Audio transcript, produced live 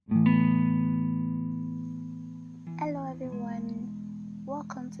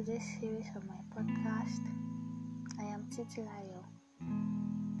to this series of my podcast. I am Titilayo.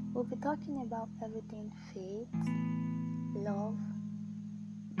 We'll be talking about everything faith, love,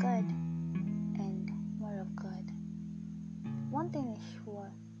 God, and more of God. One thing is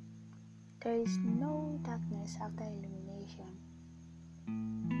sure, there is no darkness after illumination.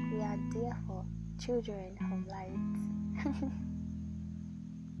 We are therefore children of light.